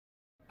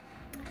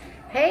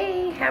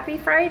Hey, happy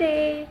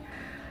Friday.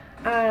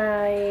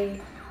 I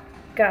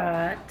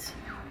got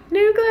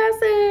new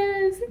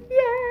glasses.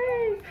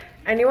 Yay!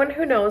 Anyone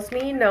who knows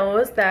me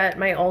knows that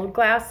my old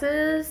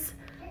glasses,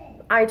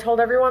 I told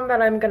everyone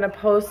that I'm gonna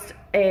post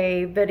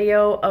a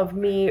video of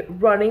me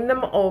running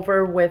them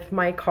over with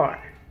my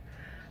car.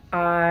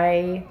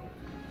 My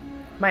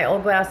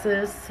old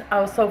glasses,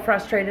 I was so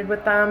frustrated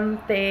with them.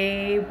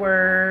 They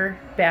were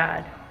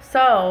bad.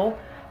 So,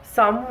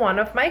 one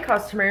of my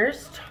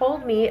customers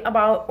told me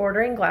about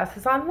ordering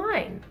glasses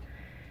online.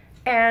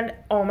 And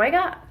oh my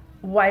God,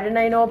 why didn't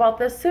I know about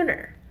this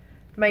sooner?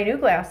 My new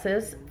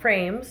glasses,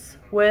 frames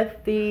with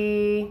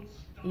the,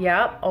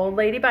 old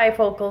lady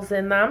bifocals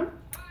in them,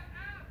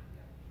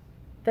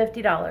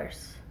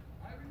 $50.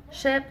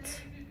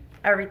 Shipped,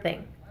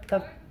 everything.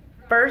 The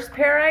first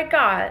pair I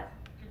got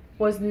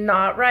was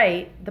not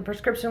right. The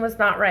prescription was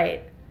not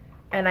right.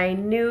 And I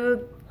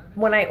knew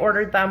when I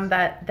ordered them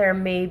that there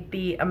may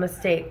be a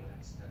mistake.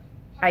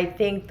 I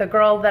think the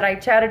girl that I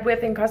chatted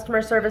with in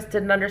customer service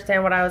didn't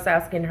understand what I was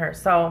asking her,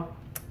 so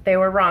they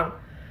were wrong.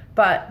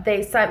 But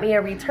they sent me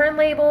a return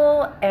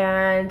label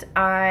and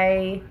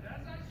I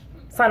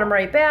sent them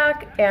right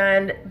back,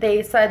 and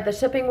they said the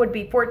shipping would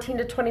be 14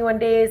 to 21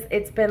 days.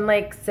 It's been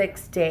like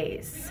 6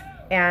 days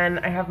and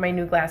I have my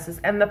new glasses.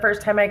 And the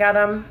first time I got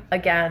them,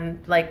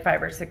 again, like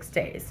 5 or 6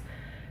 days.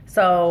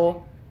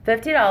 So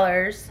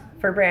 $50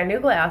 for brand new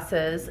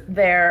glasses.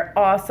 They're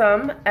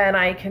awesome, and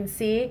I can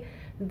see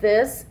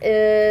this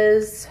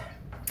is,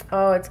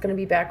 oh, it's gonna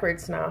be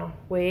backwards now.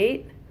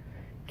 Wait,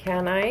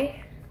 can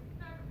I?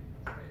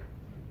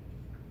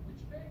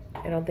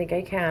 I don't think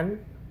I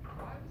can.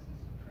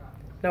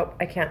 Nope,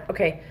 I can't.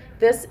 Okay,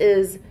 this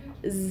is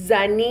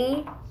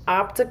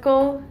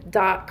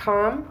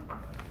zennioptical.com.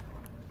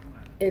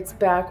 It's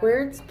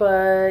backwards,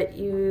 but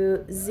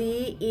you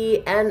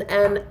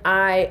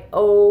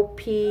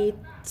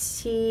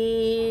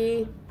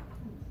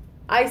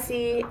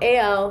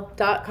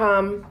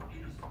ZENNIOPTICAL.com,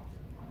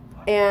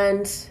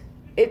 and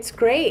it's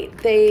great.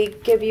 They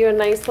give you a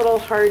nice little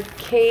hard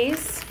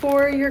case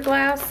for your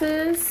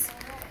glasses.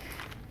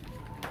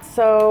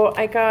 So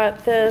I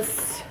got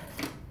this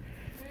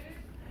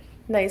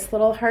nice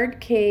little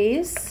hard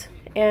case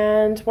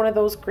and one of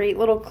those great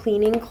little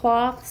cleaning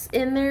cloths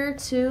in there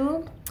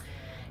too.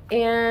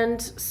 And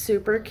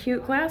super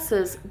cute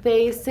glasses.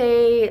 They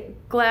say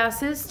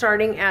glasses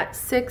starting at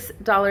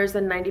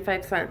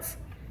 $6.95.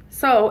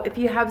 So if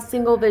you have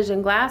single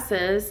vision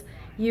glasses,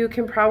 you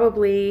can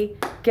probably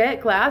get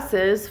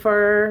glasses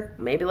for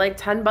maybe like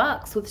 10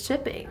 bucks with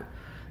shipping.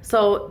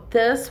 So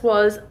this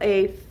was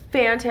a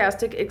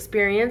fantastic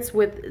experience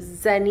with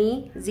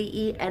Zenni,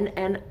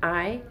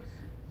 ZENNI,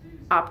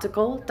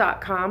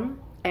 optical.com,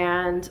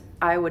 and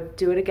I would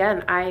do it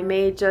again. I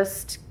may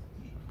just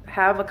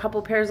have a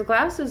couple pairs of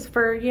glasses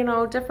for,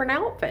 different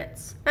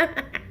outfits.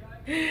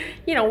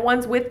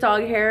 One's with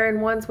dog hair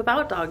and one's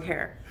without dog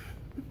hair.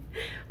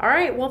 All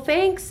right, well,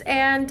 thanks,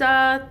 and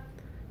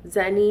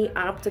Zenni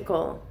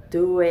Optical,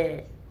 do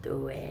it.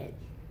 Bye.